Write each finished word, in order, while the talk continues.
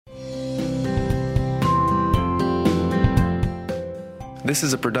This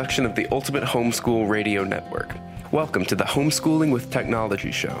is a production of the Ultimate Homeschool Radio Network. Welcome to the Homeschooling with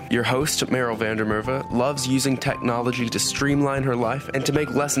Technology show. Your host, Meryl van der Merwe, loves using technology to streamline her life and to make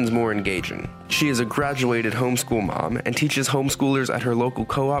lessons more engaging. She is a graduated homeschool mom and teaches homeschoolers at her local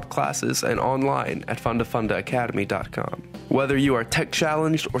co-op classes and online at fundafundaacademy.com. Whether you are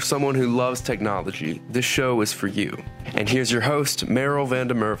tech-challenged or someone who loves technology, this show is for you. And here's your host, Meryl van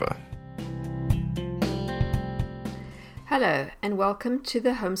der Merwe. Hello, and welcome to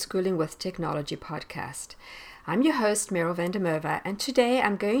the Homeschooling with Technology podcast. I'm your host, Meryl van der Merwe, and today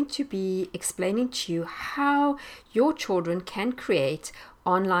I'm going to be explaining to you how your children can create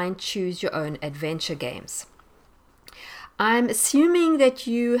online choose-your-own adventure games. I'm assuming that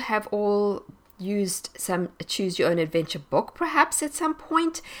you have all used some choose-your-own adventure book, perhaps at some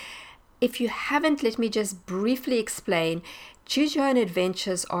point. If you haven't, let me just briefly explain. Choose-your-own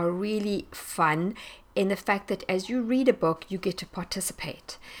adventures are really fun in the fact that as you read a book, you get to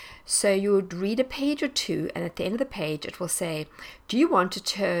participate. So you would read a page or two, and at the end of the page, it will say, do you want to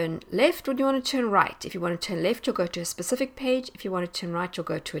turn left or do you want to turn right? If you want to turn left, you'll go to a specific page. If you want to turn right, you'll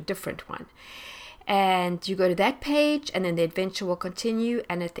go to a different one. And you go to that page, and then the adventure will continue.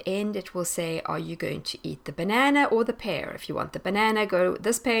 And at the end, it will say, are you going to eat the banana or the pear? If you want the banana, go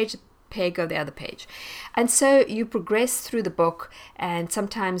this page. Pear, go the other page. And so you progress through the book, and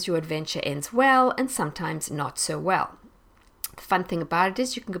sometimes your adventure ends well and sometimes not so well. The fun thing about it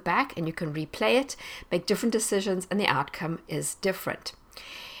is you can go back and you can replay it, make different decisions, and the outcome is different.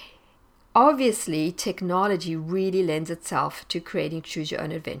 Obviously, technology really lends itself to creating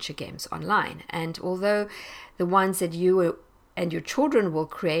choose-your-own adventure games online. And although the ones that you and your children will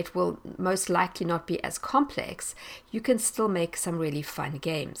create will most likely not be as complex, you can still make some really fun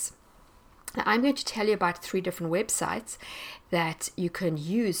games. Now, I'm going to tell you about 3 different websites that you can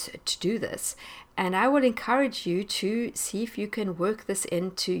use to do this. And I would encourage you to see if you can work this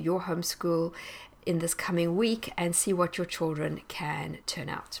into your homeschool in this coming week and see what your children can turn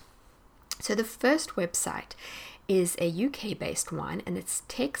out. So the first website is a UK-based one, and it's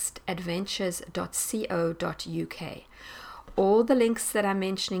textadventures.co.uk. All the links that I'm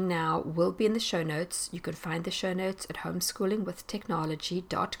mentioning now will be in the show notes. You can find the show notes at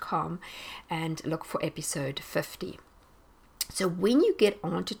homeschoolingwithtechnology.com and look for episode 50. So when you get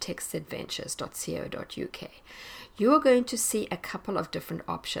onto textadventures.co.uk, you are going to see a couple of different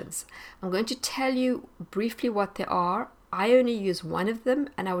options. I'm going to tell you briefly what they are. I only use one of them,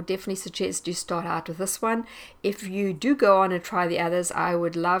 and I would definitely suggest you start out with this one. If you do go on and try the others, I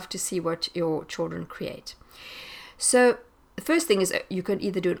would love to see what your children create. So the first thing is you can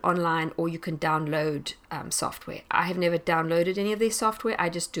either do it online or you can download software. I have never downloaded any of their software. I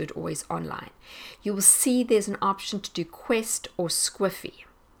just do it always online. You will see there's an option to do Quest or Squiffy.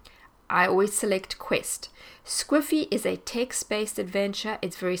 I always select Quest. Squiffy is a text-based adventure.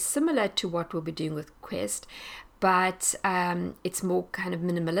 It's very similar to what we'll be doing with Quest, but it's more kind of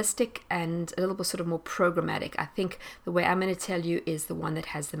minimalistic and a little bit sort of more programmatic. I think the way I'm going to tell you is the one that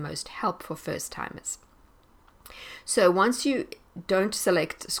has the most help for first-timers. So once you don't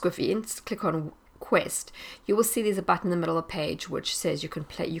select Squiffy and click on Quest, you will see there's a button in the middle of the page which says you can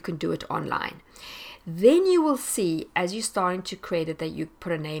do it online. Then you will see, as you're starting to create it, that you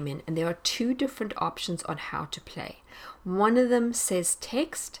put a name in, and there are 2 different options on how to play. One of them says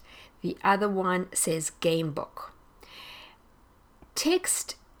text, the other one says gamebook.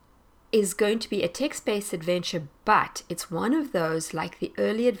 Text is going to be a text-based adventure, but it's one of those like the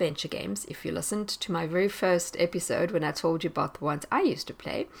early adventure games. If you listened to my very first episode when I told you about the ones I used to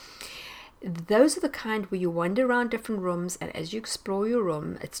play, those are the kind where you wander around different rooms, and as you explore your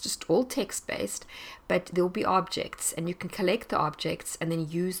room, it's just all text-based, but there will be objects, and you can collect the objects and then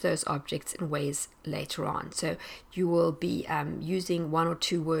use those objects in ways later on. So you will be using 1 or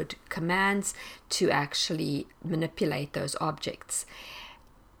 2 word commands to actually manipulate those objects.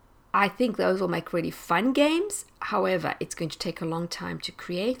 I think those will make really fun games. However, it's going to take a long time to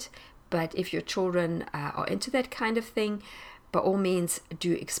create. But if your children are into that kind of thing, by all means,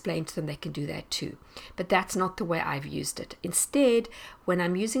 do explain to them they can do that too. But that's not the way I've used it. Instead, when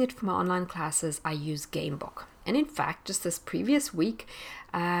I'm using it for my online classes, I use Gamebook. And in fact, just this previous week,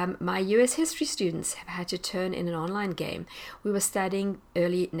 my US history students have had to turn in an online game. We were studying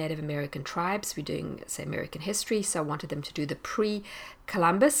early Native American tribes. We're doing, say, American history, so I wanted them to do the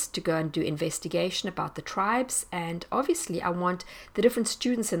pre-Columbus, to go and do investigation about the tribes. And obviously, I want the different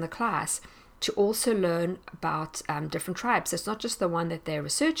students in the class to also learn about different tribes. It's not just the one that they're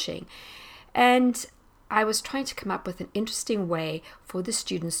researching. And I was trying to come up with an interesting way for the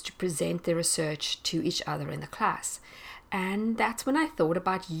students to present their research to each other in the class. And that's when I thought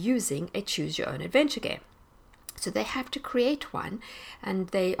about using a choose-your-own adventure game. So they have to create one, and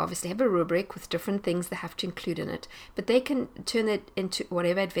they obviously have a rubric with different things they have to include in it, but they can turn it into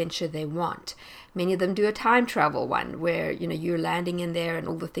whatever adventure they want. Many of them do a time travel one where, you're landing in there and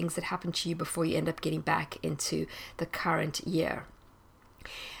all the things that happen to you before you end up getting back into the current year.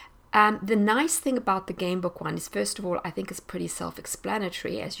 The nice thing about the Gamebook one is, first of all, I think it's pretty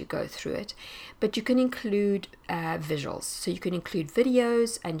self-explanatory as you go through it, but you can include visuals. So you can include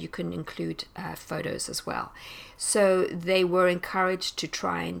videos and you can include photos as well. So they were encouraged to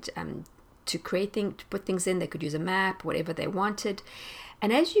try and to create things, to put things in. They could use a map, whatever they wanted.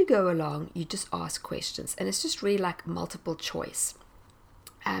 And as you go along, you just ask questions, and it's just really like multiple choice.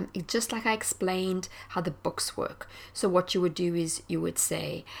 Just like I explained how the books work. So what you would do is you would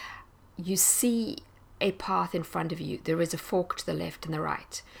say, you see a path in front of you. There is a fork to the left and the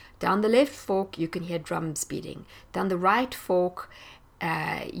right. Down the left fork, you can hear drums beating. Down the right fork,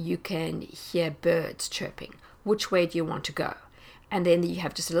 you can hear birds chirping. Which way do you want to go? And then you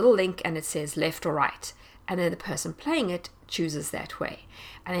have just a little link and it says left or right. And then the person playing it chooses that way.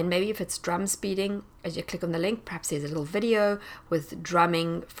 And then maybe if it's drums beating, as you click on the link, perhaps there's a little video with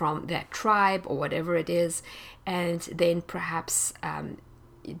drumming from that tribe or whatever it is. And then perhaps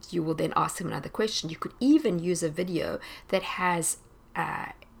you will then ask them another question. You could even use a video that has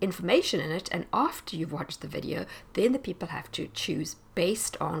information in it, and after you've watched the video, then the people have to choose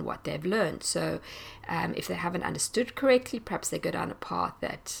based on what they've learned. So if they haven't understood correctly, perhaps they go down a path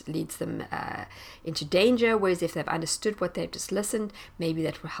that leads them into danger, whereas if they've understood what they've just listened, maybe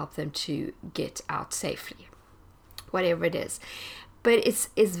that will help them to get out safely, whatever it is. But it's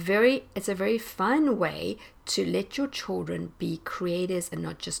a very fun way to let your children be creators and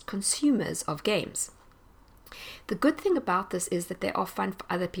not just consumers of games. The good thing about this is that they are fun for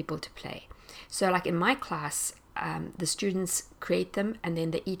other people to play. So like in my class, the students create them and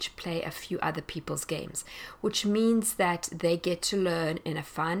then they each play a few other people's games, which means that they get to learn in a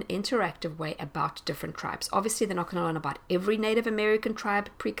fun, interactive way about different tribes. Obviously, they're not going to learn about every Native American tribe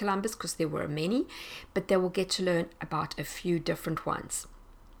pre-Columbus because there were many, but they will get to learn about a few different ones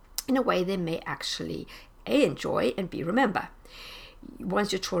in a way they may actually enjoy and remember.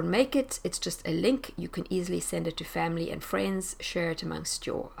 Once your children make it, it's just a link. You can easily send it to family and friends, share it amongst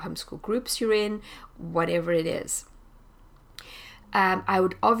your homeschool groups you're in, whatever it is. I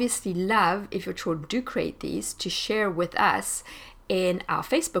would obviously love, if your children do create these, to share with us in our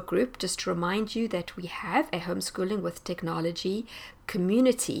Facebook group. Just to remind you that we have a Homeschooling with Technology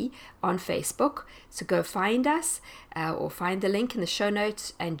community on Facebook. So go find us or find the link in the show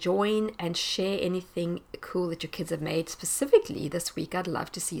notes and join and share anything cool that your kids have made. Specifically this week, I'd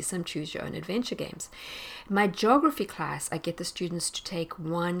love to see some choose your own adventure games. My geography class, I get the students to take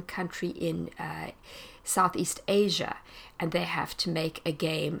one country in Southeast Asia, and they have to make a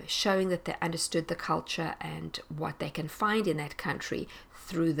game showing that they understood the culture and what they can find in that country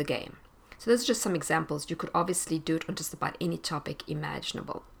through the game. So those are just some examples. You could obviously do it on just about any topic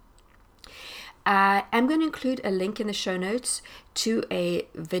imaginable. I'm going to include a link in the show notes to a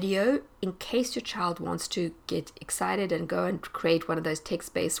video in case your child wants to get excited and go and create one of those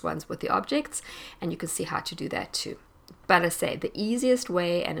text-based ones with the objects, and you can see how to do that too. But I say the easiest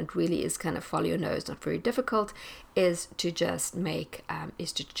way, and it really is kind of follow your nose, not very difficult, is to just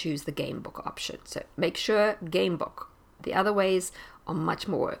is to choose the Gamebook option. So make sure Gamebook. The other ways are much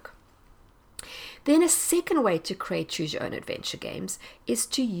more work. Then a second way to create choose your own adventure games is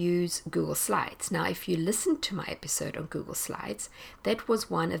to use Google Slides. Now, if you listened to my episode on Google Slides, that was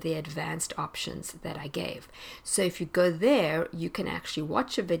one of the advanced options that I gave. So if you go there, you can actually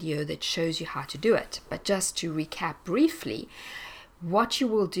watch a video that shows you how to do it. But just to recap briefly, what you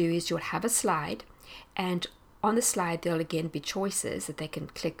will do is you'll have a slide, and on the slide there'll again be choices that they can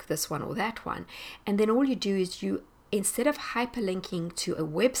click this one or that one. And then all you do is instead of hyperlinking to a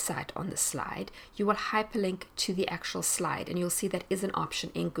website on the slide, you will hyperlink to the actual slide, and you'll see that is an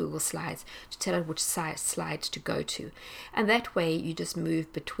option in Google Slides to tell it which slide to go to. And that way you just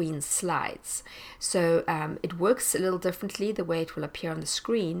move between slides. So it works a little differently the way it will appear on the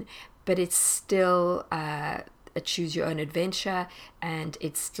screen, but it's still a choose your own adventure, and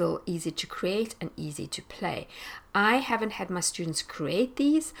it's still easy to create and easy to play. I haven't had my students create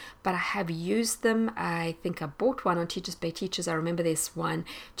these, but I have used them. I think I bought one on Teachers Pay Teachers. I remember there's one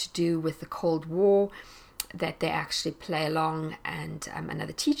to do with the Cold War that they actually play along, and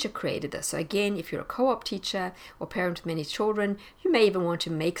another teacher created this. So again, if you're a co-op teacher or parent of many children, you may even want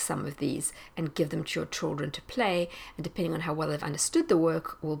to make some of these and give them to your children to play, and depending on how well they've understood the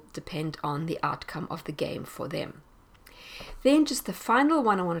work will depend on the outcome of the game for them. Then just the final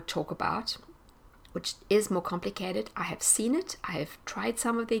one I want to talk about which is more complicated. I have seen it. I have tried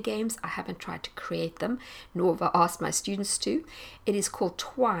some of their games. I haven't tried to create them, nor have I asked my students to. It is called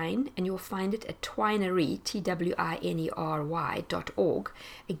Twine, and you'll find it at Twinery, TWINERY.org.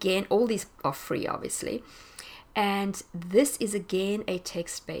 Again, all these are free, obviously. And this is again a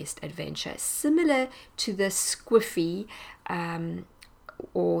text-based adventure, similar to the Squiffy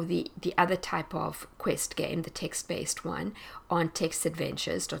or the other type of quest game, the text-based one, on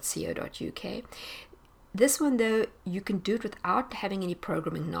textadventures.co.uk. This one, though, you can do it without having any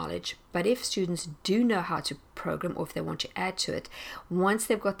programming knowledge, but if students do know how to program, or if they want to add to it, once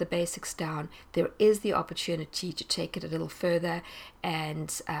they've got the basics down, there is the opportunity to take it a little further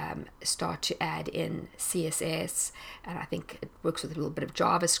and start to add in CSS, and I think it works with a little bit of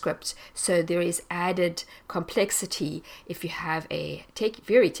JavaScript, so there is added complexity if you have a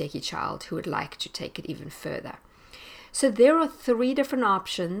very techie child who would like to take it even further. So there are 3 different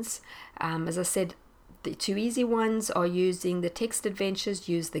options. As I said, the 2 easy ones are using the text adventures,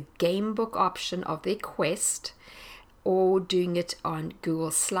 use the game book option of their quest, or doing it on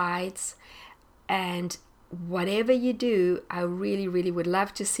Google Slides. And whatever you do, I really, really would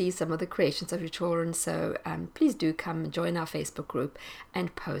love to see some of the creations of your children. So please do come and join our Facebook group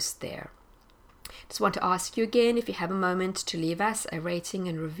and post there. Just want to ask you again, if you have a moment, to leave us a rating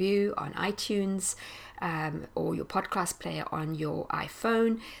and review on iTunes, or your podcast player on your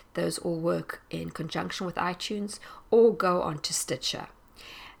iPhone. Those all work in conjunction with iTunes, or go on to Stitcher.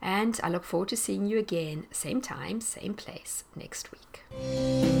 And I look forward to seeing you again, same time, same place, next week.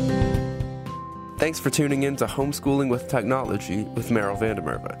 Thanks for tuning in to Homeschooling with Technology with Meryl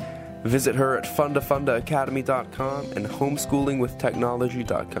Vandermerve. Visit her at fundafundaacademy.com and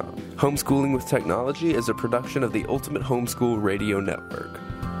homeschoolingwithtechnology.com. Homeschooling with Technology is a production of the Ultimate Homeschool Radio Network.